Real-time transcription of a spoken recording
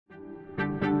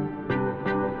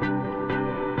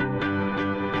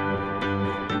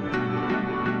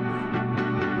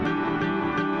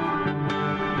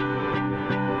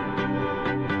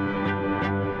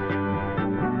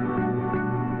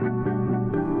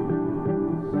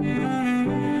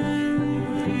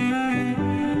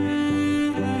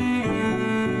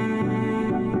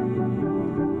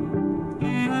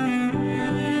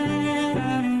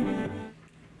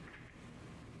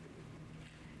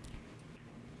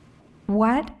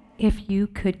What if you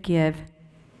could give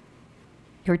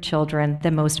your children the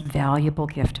most valuable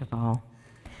gift of all?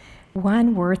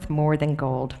 One worth more than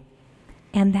gold.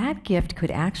 And that gift could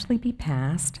actually be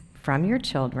passed from your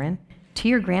children to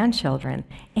your grandchildren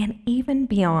and even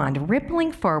beyond,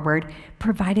 rippling forward,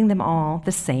 providing them all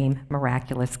the same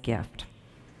miraculous gift.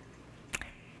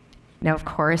 Now, of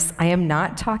course, I am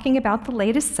not talking about the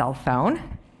latest cell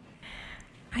phone.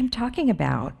 I'm talking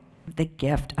about the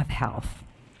gift of health.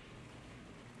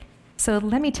 So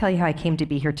let me tell you how I came to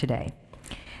be here today.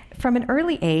 From an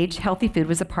early age, healthy food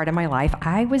was a part of my life.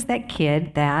 I was that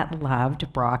kid that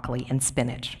loved broccoli and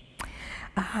spinach.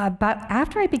 But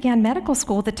after I began medical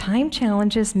school, the time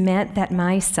challenges meant that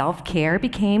my self-care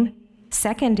became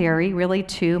secondary, really,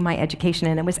 to my education.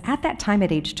 And it was at that time,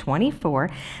 at age 24,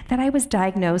 that I was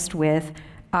diagnosed with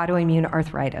autoimmune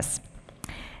arthritis.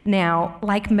 Now,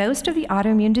 like most of the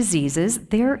autoimmune diseases,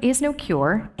 there is no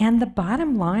cure, and the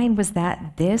bottom line was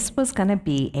that this was going to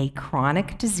be a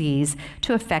chronic disease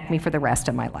to affect me for the rest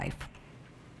of my life.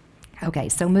 Okay,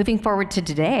 so moving forward to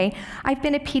today, I've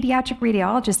been a pediatric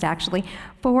radiologist actually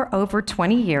for over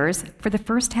 20 years, for the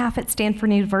first half at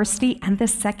Stanford University and the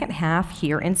second half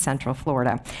here in Central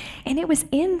Florida. And it was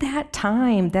in that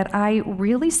time that I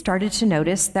really started to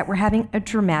notice that we're having a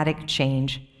dramatic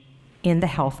change in the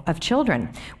health of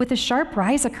children, with a sharp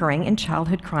rise occurring in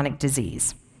childhood chronic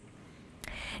disease.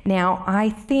 Now,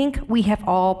 I think we have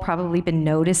all probably been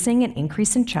noticing an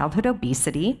increase in childhood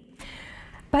obesity,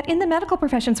 but in the medical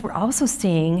professions, we're also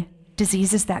seeing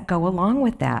diseases that go along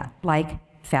with that, like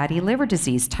fatty liver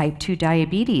disease, type 2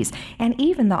 diabetes, and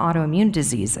even the autoimmune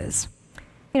diseases.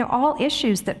 You know, all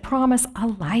issues that promise a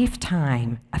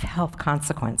lifetime of health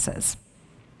consequences.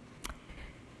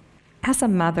 As a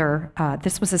mother,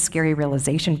 this was a scary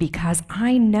realization because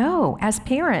I know as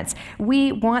parents,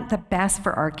 we want the best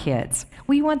for our kids.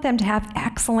 We want them to have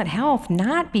excellent health,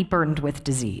 not be burdened with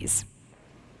disease.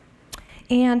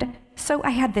 And so I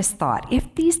had this thought,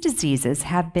 if these diseases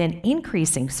have been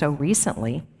increasing so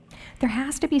recently, there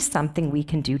has to be something we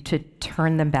can do to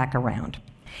turn them back around.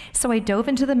 So I dove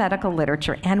into the medical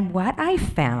literature, and what I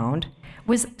found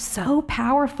was so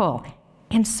powerful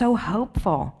and so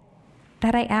hopeful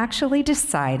that I actually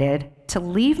decided to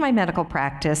leave my medical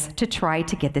practice to try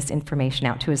to get this information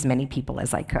out to as many people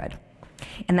as I could.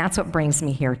 And that's what brings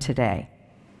me here today.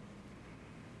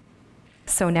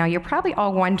 So now you're probably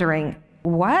all wondering,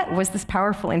 what was this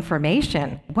powerful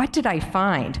information? What did I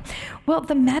find? Well,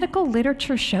 the medical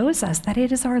literature shows us that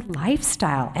it is our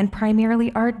lifestyle and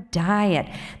primarily our diet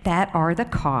that are the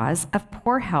cause of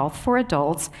poor health for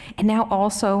adults and now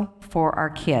also for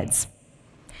our kids.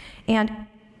 And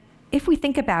if we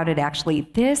think about it, actually,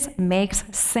 this makes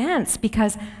sense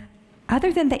because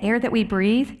other than the air that we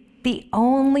breathe, the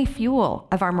only fuel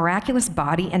of our miraculous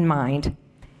body and mind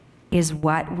is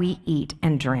what we eat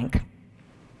and drink.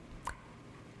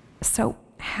 So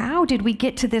how did we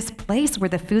get to this place where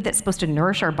the food that's supposed to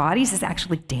nourish our bodies is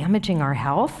actually damaging our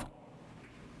health?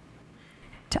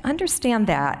 To understand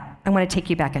that, I want to take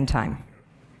you back in time.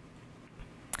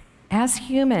 As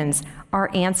humans, our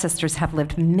ancestors have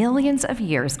lived millions of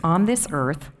years on this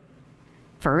earth,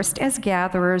 first as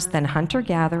gatherers, then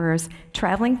hunter-gatherers,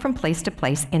 traveling from place to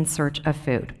place in search of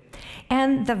food.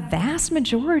 And the vast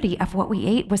majority of what we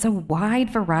ate was a wide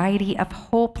variety of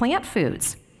whole plant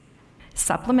foods,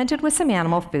 supplemented with some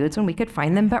animal foods when we could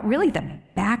find them, but really the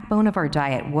backbone of our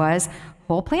diet was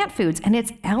whole plant foods, and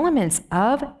it's elements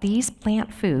of these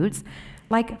plant foods,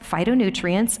 like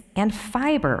phytonutrients and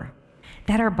fiber,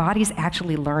 that our bodies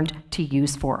actually learned to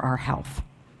use for our health.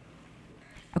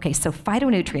 Okay, so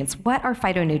phytonutrients. What are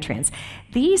phytonutrients?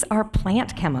 These are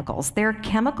plant chemicals. They're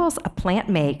chemicals a plant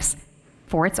makes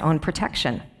for its own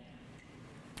protection.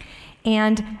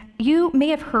 And you may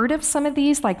have heard of some of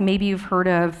these, like maybe you've heard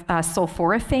of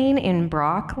sulforaphane in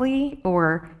broccoli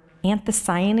or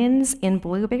anthocyanins in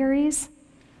blueberries.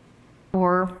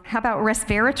 Or how about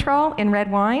resveratrol in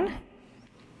red wine?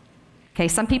 Okay,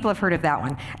 some people have heard of that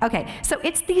one. Okay, so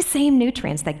it's these same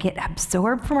nutrients that get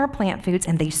absorbed from our plant foods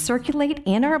and they circulate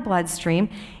in our bloodstream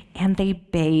and they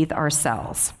bathe our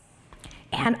cells.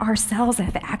 And our cells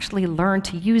have actually learned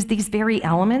to use these very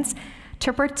elements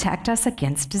to protect us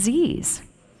against disease.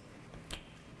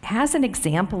 As an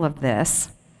example of this,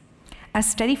 a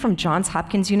study from Johns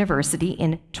Hopkins University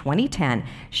in 2010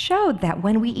 showed that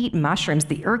when we eat mushrooms,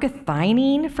 the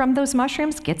ergothioneine from those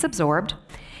mushrooms gets absorbed.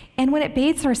 And when it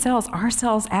bathes our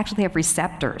cells actually have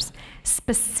receptors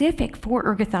specific for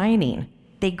ergothioneine.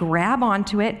 They grab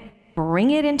onto it,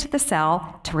 bring it into the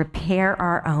cell to repair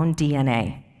our own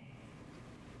DNA.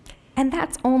 And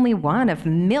that's only one of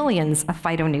millions of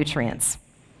phytonutrients.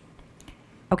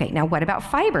 Okay, now what about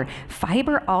fiber?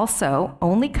 Fiber also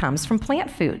only comes from plant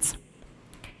foods.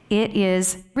 It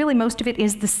is, really most of it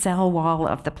is the cell wall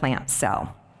of the plant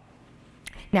cell.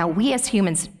 Now, we as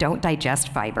humans don't digest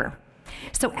fiber.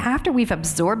 So after we've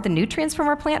absorbed the nutrients from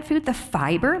our plant food, the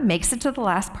fiber makes it to the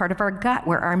last part of our gut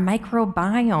where our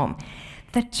microbiome,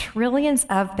 the trillions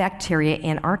of bacteria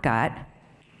in our gut,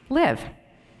 live.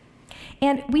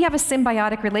 And we have a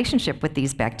symbiotic relationship with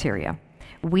these bacteria.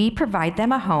 We provide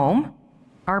them a home,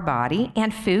 our body,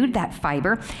 and food, that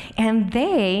fiber, and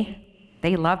they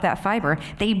love that fiber.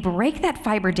 They break that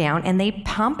fiber down and they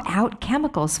pump out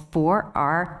chemicals for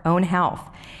our own health,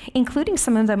 including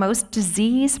some of the most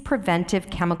disease-preventive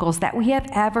chemicals that we have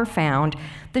ever found,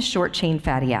 the short-chain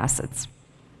fatty acids.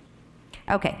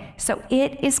 Okay, so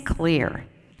it is clear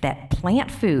that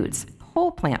plant foods,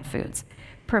 whole plant foods,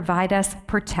 provide us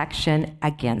protection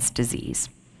against disease.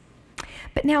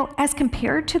 But now, as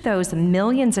compared to those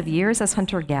millions of years as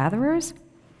hunter-gatherers,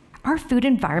 our food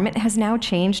environment has now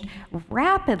changed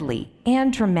rapidly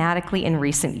and dramatically in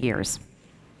recent years.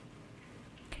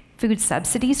 Food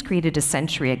subsidies created a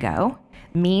century ago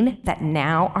mean that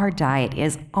now our diet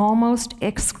is almost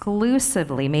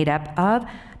exclusively made up of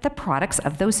the products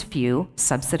of those few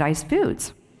subsidized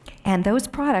foods. And those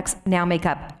products now make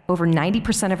up over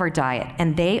 90% of our diet,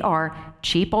 and they are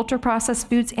cheap ultra-processed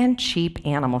foods and cheap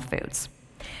animal foods.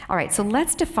 All right, so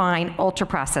let's define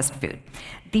ultra-processed food.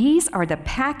 These are the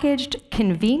packaged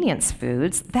convenience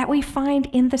foods that we find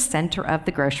in the center of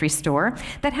the grocery store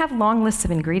that have long lists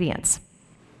of ingredients.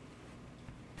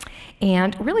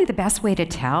 And really the best way to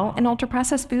tell an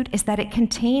ultra-processed food is that it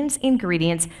contains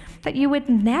ingredients that you would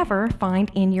never find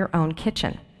in your own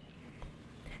kitchen.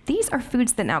 These are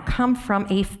foods that now come from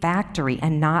a factory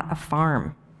and not a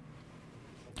farm.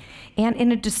 And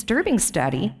in a disturbing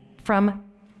study from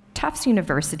Tufts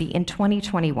University in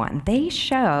 2021, they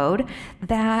showed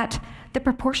that the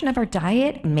proportion of our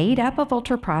diet made up of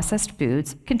ultra-processed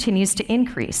foods continues to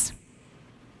increase.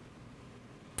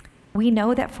 We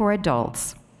know that for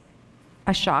adults,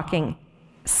 a shocking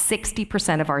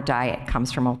 60% of our diet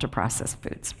comes from ultra-processed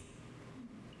foods.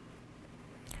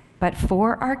 But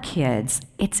for our kids,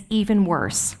 it's even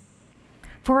worse.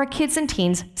 For our kids and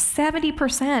teens,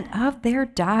 70% of their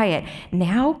diet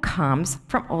now comes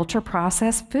from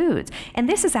ultra-processed foods. And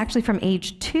this is actually from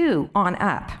age 2 on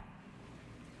up.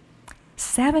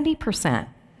 70%.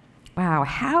 Wow,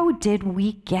 how did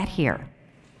we get here?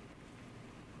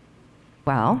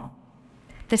 Well,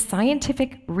 the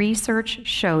scientific research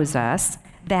shows us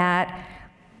that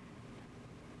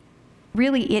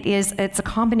really it's a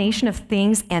combination of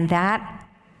things, and that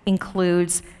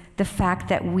includes the fact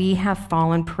that we have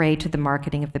fallen prey to the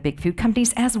marketing of the big food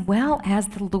companies as well as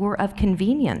the lure of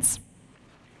convenience.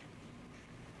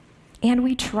 And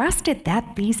we trusted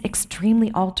that these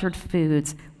extremely altered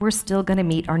foods were still going to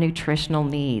meet our nutritional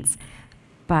needs.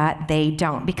 But they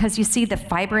don't, because you see the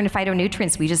fiber and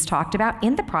phytonutrients we just talked about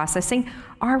in the processing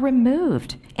are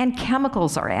removed and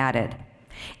chemicals are added.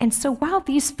 And so while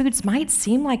these foods might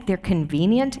seem like they're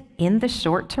convenient in the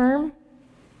short term,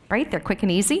 right, they're quick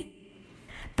and easy,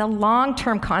 the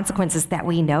long-term consequences that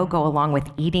we know go along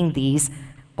with eating these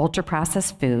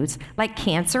ultra-processed foods, like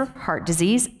cancer, heart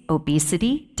disease,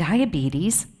 obesity,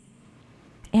 diabetes,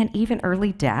 and even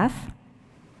early death.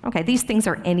 Okay, these things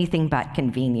are anything but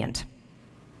convenient.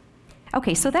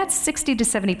 Okay, so that's 60 to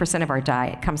 70% of our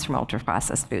diet comes from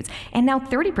ultra-processed foods. And now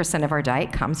 30% of our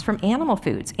diet comes from animal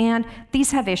foods, and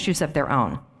these have issues of their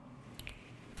own.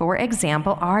 For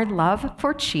example, our love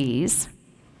for cheese,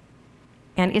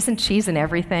 and isn't cheese in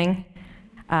everything,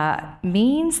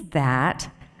 means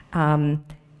that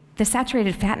the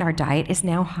saturated fat in our diet is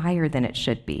now higher than it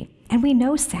should be. And we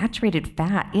know saturated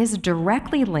fat is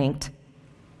directly linked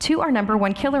to our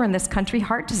 #1 killer in this country,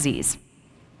 heart disease.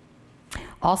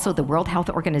 Also, the World Health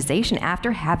Organization,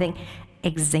 after having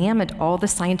examined all the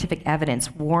scientific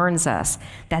evidence, warns us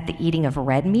that the eating of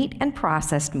red meat and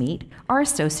processed meat are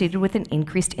associated with an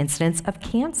increased incidence of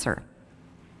cancer.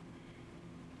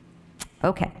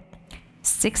 Okay,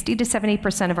 60 to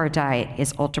 70% of our diet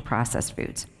is ultra-processed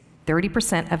foods.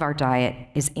 30% of our diet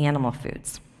is animal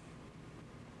foods.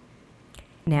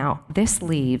 Now, this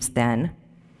leaves then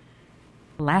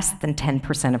less than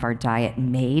 10% of our diet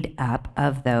made up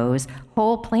of those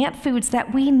whole plant foods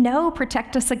that we know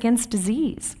protect us against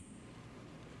disease.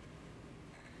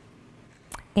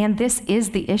 And this is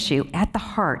the issue at the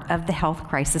heart of the health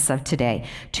crisis of today.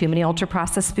 Too many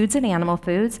ultra-processed foods and animal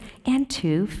foods, and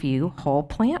too few whole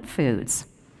plant foods.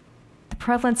 The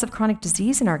prevalence of chronic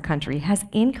disease in our country has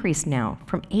increased now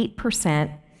from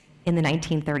 8% in the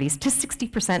 1930s to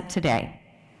 60% today.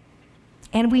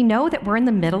 And we know that we're in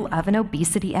the middle of an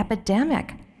obesity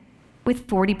epidemic, with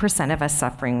 40% of us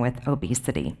suffering with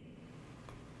obesity.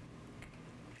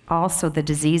 Also, the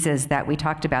diseases that we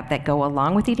talked about that go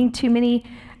along with eating too many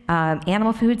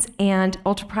animal foods and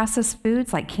ultra-processed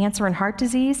foods like cancer and heart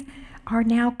disease are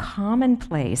now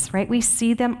commonplace, right? We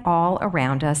see them all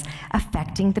around us,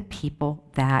 affecting the people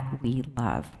that we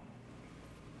love.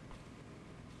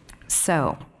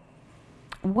 So,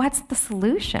 what's the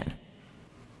solution?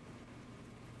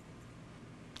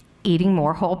 Eating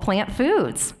more whole plant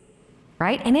foods,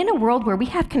 right? And in a world where we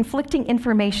have conflicting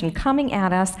information coming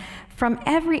at us from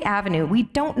every avenue, we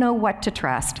don't know what to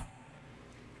trust.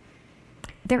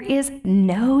 There is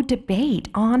no debate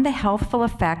on the healthful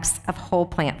effects of whole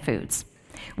plant foods.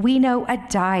 We know a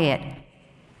diet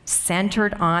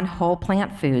centered on whole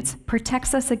plant foods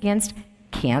protects us against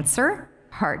cancer,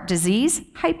 heart disease,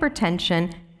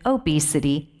 hypertension,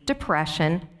 obesity,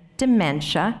 depression,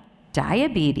 dementia,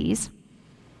 diabetes,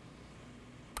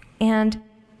 and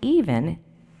even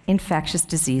infectious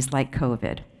disease like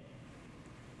COVID.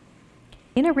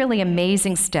 In a really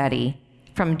amazing study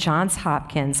from Johns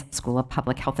Hopkins School of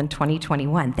Public Health in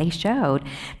 2021, they showed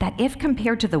that if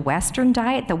compared to the Western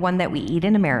diet, the one that we eat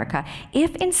in America,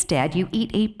 if instead you eat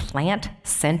a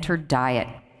plant-centered diet,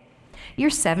 you're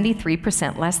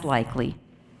 73% less likely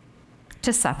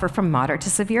to suffer from moderate to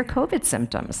severe COVID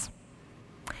symptoms.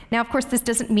 Now, of course, this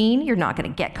doesn't mean you're not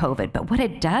going to get COVID, but what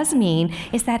it does mean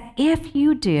is that if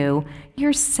you do,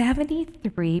 you're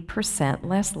 73%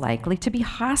 less likely to be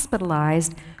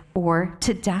hospitalized or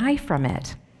to die from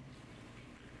it.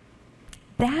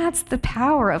 That's the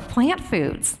power of plant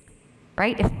foods,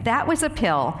 right? If that was a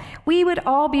pill, we would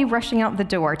all be rushing out the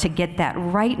door to get that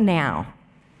right now.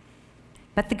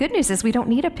 But the good news is we don't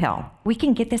need a pill. We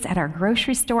can get this at our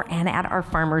grocery store and at our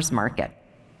farmer's market.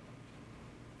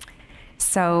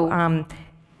 So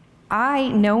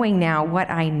knowing now what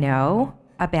I know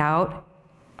about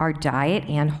our diet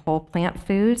and whole plant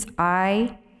foods,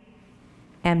 I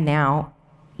am now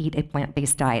eat a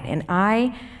plant-based diet.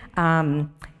 And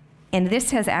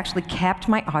this has actually kept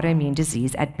my autoimmune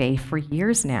disease at bay for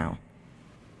years now.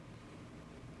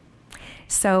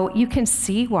 So you can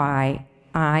see why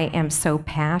I am so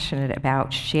passionate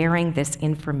about sharing this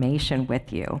information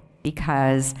with you,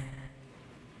 because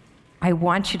I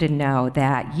want you to know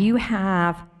that you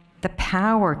have the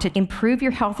power to improve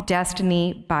your health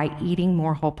destiny by eating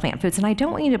more whole plant foods. And I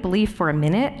don't want you to believe for a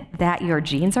minute that your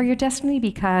genes are your destiny,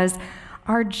 because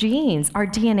our genes, our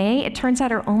DNA, it turns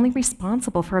out are only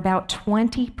responsible for about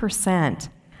 20%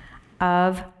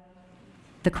 of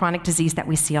the chronic disease that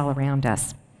we see all around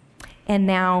us. And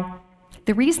now,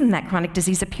 the reason that chronic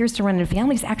disease appears to run in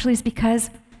families actually is because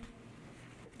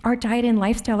our diet and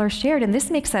lifestyle are shared, and this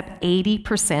makes up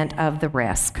 80% of the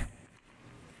risk.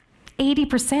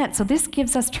 80%, so this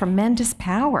gives us tremendous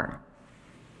power.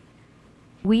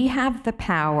 We have the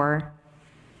power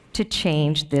to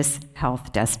change this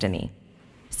health destiny.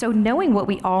 So knowing what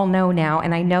we all know now,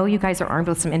 and I know you guys are armed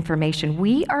with some information,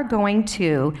 we are going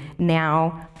to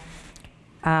now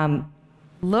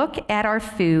look at our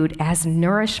food as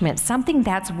nourishment, something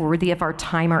that's worthy of our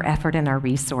time, our effort, and our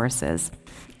resources.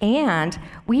 And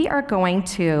we are going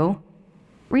to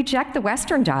reject the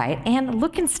Western diet and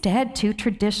look instead to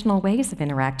traditional ways of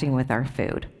interacting with our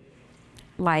food,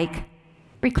 like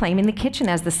reclaiming the kitchen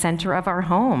as the center of our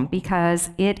home, because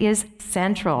it is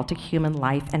central to human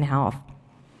life and health.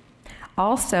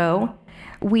 Also,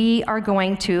 we are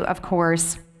going to, of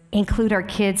course, include our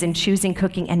kids in choosing,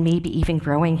 cooking, and maybe even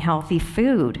growing healthy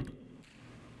food.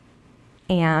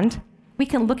 And we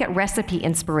can look at recipe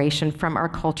inspiration from our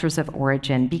cultures of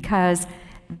origin, because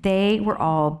they were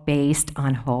all based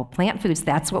on whole plant foods.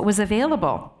 That's what was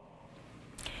available.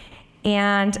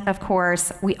 And of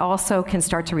course, we also can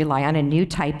start to rely on a new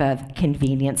type of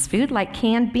convenience food like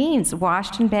canned beans,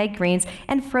 washed and bagged grains,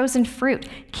 and frozen fruit,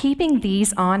 keeping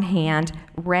these on hand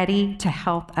ready to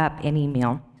help up any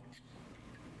meal.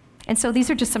 And so these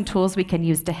are just some tools we can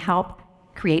use to help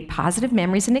create positive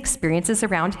memories and experiences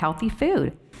around healthy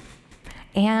food.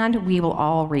 And we will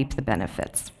all reap the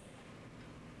benefits.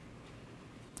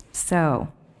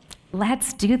 So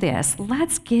let's do this.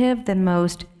 Let's give the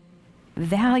most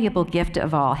valuable gift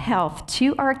of all, health,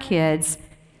 to our kids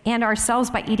and ourselves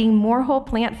by eating more whole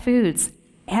plant foods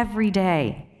every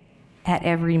day at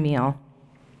every meal.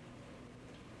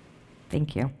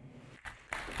 Thank you.